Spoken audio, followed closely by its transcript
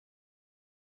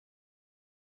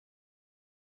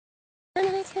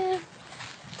alaikum.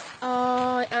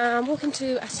 I am walking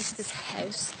to a sister's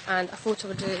house and I thought I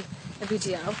would do a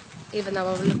video, even though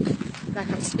I will look like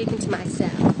I'm speaking to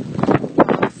myself,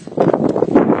 of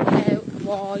how,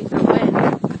 why and when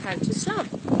I came to Islam.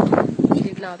 If you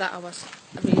didn't know that, I was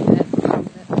a really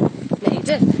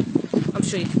native. I'm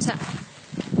sure you can tell.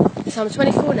 So I'm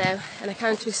 24 now and I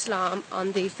came to Islam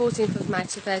on the 14th of May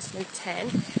 2010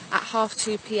 at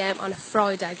 2:30 PM on a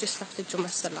Friday just after Jummah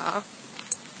Salah.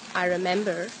 I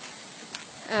remember.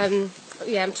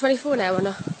 Yeah, I'm 24 now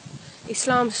and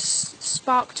Islam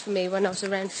sparked for me when I was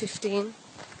around 15.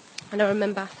 And I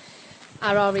remember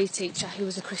our RE teacher, who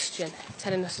was a Christian,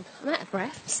 telling us, I'm out of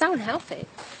breath, sound healthy,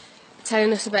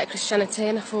 telling us about Christianity,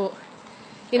 and I thought,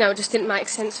 you know, it just didn't make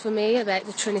sense for me about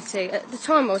the Trinity. At the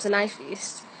time I was an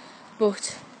atheist,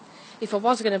 but if I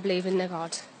was going to believe in the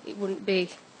God, it wouldn't be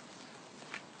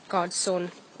God's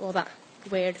son, all that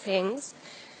weird things.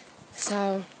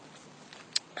 So,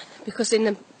 because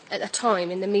at the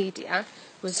time in the media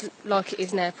was like it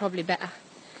is now, probably better,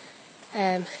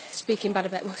 speaking bad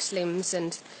about Muslims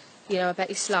and, you know, about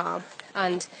Islam.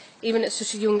 And even at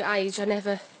such a young age, I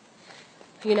never,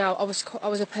 you know, I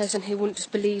was a person who wouldn't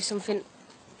just believe something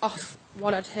off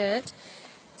what I'd heard.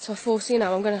 So I thought, you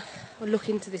know, I'm going to look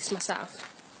into this myself.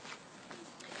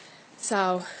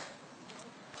 So,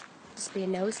 just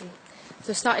being nosy.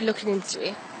 So I started looking into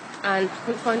it and I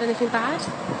couldn't find anything bad.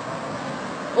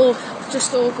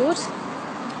 Just all good.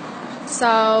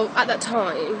 So at that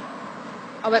time,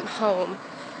 I went home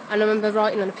and I remember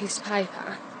writing on a piece of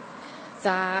paper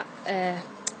that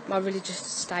my religious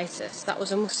status, that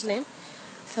was a Muslim.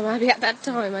 So maybe at that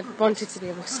time I wanted to be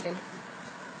a Muslim.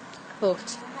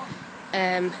 But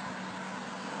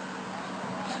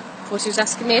before she was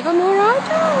asking me if I'm alright.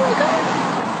 Oh my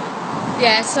god.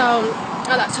 Yeah, so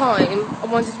at that time I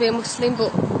wanted to be a Muslim,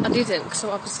 but I didn't, so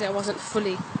obviously I wasn't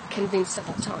fully convinced at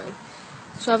that time.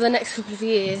 So over the next couple of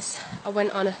years I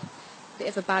went on a bit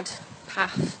of a bad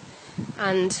path,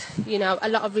 and, you know, a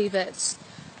lot of reverts,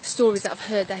 stories that I've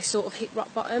heard, they sort of hit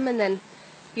rock bottom, and then,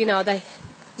 you know,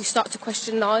 you start to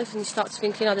question life and you start to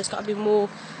think, you know, there's got to be more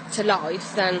to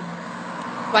life than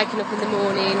waking up in the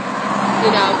morning,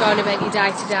 you know, going about your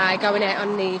day to day, going out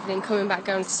on an evening, coming back,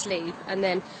 going to sleep, and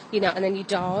then, you know, and then you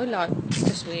die. Like, it's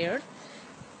just weird.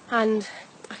 And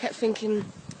I kept thinking,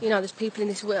 you know, there's people in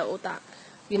this world that,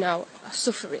 you know, are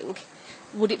suffering.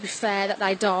 Would it be fair that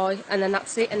they die and then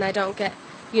that's it, and they don't get,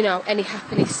 you know, any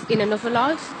happiness in another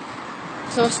life?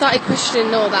 So I started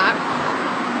questioning all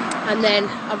that, and then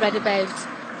I read about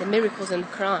the miracles in the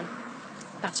Quran.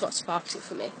 That's what sparked it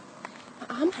for me. My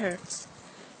arm hurts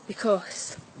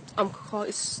because I'm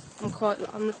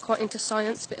quite into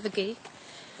science, a bit of a geek.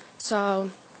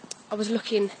 So I was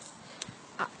looking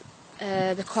at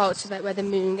the quotes about where the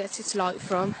moon gets its light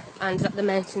from, and that the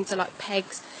mountains are like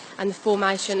pegs, and the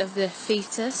formation of the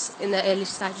fetus in the early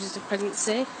stages of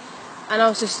pregnancy. And I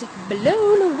was just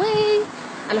blown away.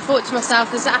 And I thought to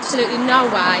myself, there's absolutely no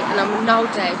way, and I'm no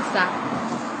doubt that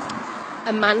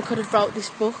a man could have wrote this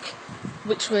book,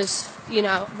 which was, you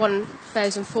know,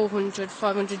 1,400,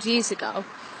 500 years ago,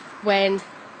 when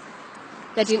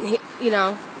they didn't hit, you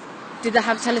know, did they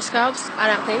have telescopes? I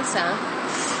don't think so.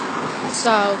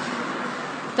 So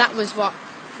that was what,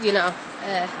 you know,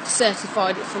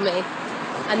 certified it for me.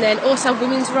 And then also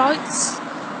women's rights,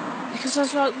 because I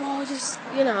was like, well, just,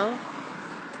 you know,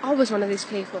 I was one of these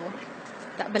people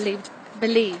that believed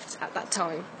at that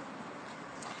time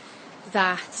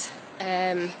that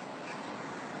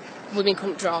women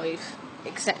couldn't drive,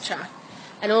 etc.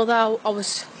 And although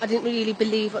I didn't really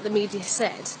believe what the media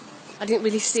said, I didn't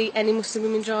really see any Muslim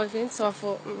women driving, so I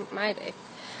thought, maybe.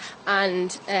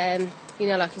 And, you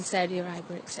know, like in Saudi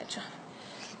Arabia, etc.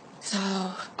 So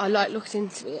I looked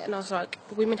into it and I was like,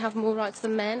 women have more rights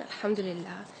than men,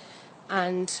 alhamdulillah.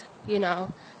 And, you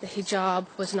know, the hijab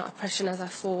was not oppression as I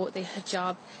thought. The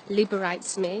hijab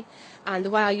liberates me. And the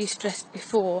way I used to dress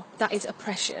before, that is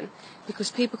oppression.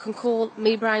 Because people can call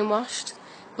me brainwashed,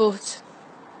 but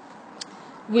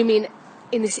women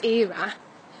in this era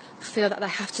feel that they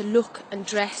have to look and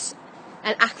dress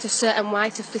and act a certain way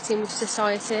to fit in with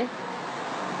society.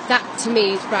 That to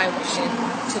me is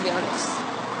brainwashing, to be honest.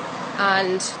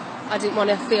 And I didn't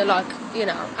want to feel like, you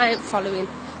know, I ain't following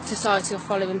society or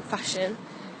following fashion.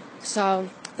 So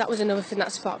that was another thing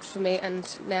that sparked for me, and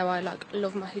now I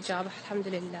love my hijab,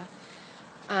 alhamdulillah.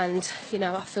 And, you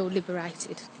know, I feel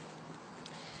liberated.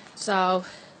 So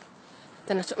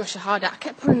then I took my shahada. I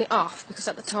kept putting it off because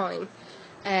at the time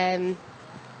I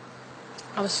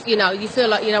was, you know, you feel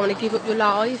like you don't want to give up your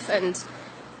life, and,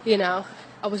 you know,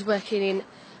 I was working in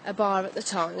a bar at the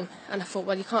time, and I thought,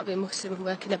 well, you can't be a Muslim and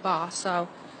work in a bar, so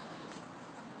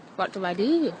what do I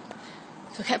do?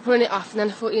 So I kept putting it off, and then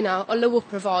I thought, Allah will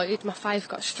provide. My faith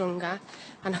got stronger,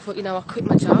 and I thought, I'll quit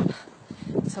my job.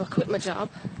 So I quit my job,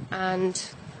 and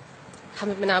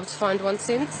haven't been able to find one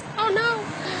since. Oh no!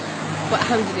 But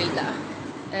alhamdulillah.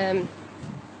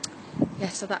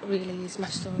 So that really is my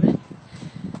story.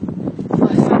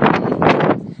 My family,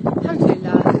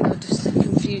 alhamdulillah, they were just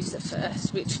confused at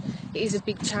first, which it is a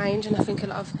big change, and I think a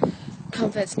lot of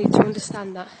converts need to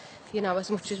understand that, as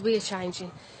much as we are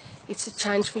changing, it's a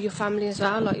change for your family as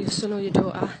well, like your son or your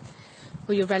daughter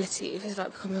or your relative is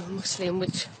like becoming a Muslim,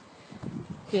 which,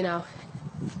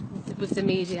 with the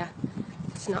media,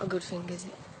 it's not a good thing, is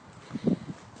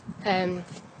it?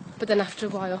 But then after a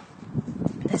while,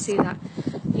 they see that,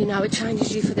 it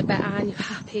changes you for the better, and you're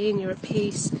happy and you're at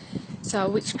peace. So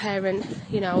which parent,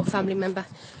 or family member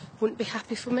wouldn't be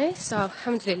happy for me? So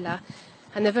alhamdulillah.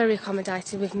 And they're very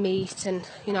accommodating with meat, and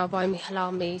buy me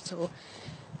halal meat, or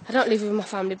I don't live with my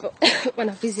family, but when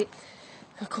I visit,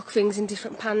 I cook things in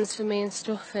different pans for me and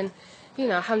stuff, and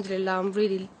alhamdulillah, I'm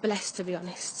really blessed, to be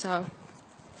honest. So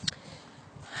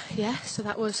so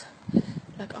that was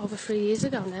like over 3 years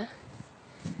ago now.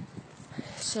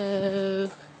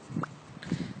 So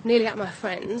nearly at my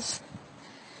friends.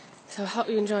 So I hope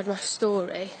you enjoyed my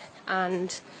story,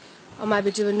 and I'll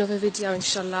maybe do another video,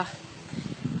 inshallah,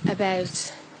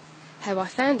 about how I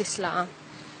found Islam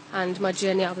and my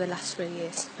journey over the last 3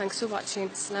 years. Thanks for watching.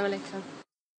 Assalamu alaikum.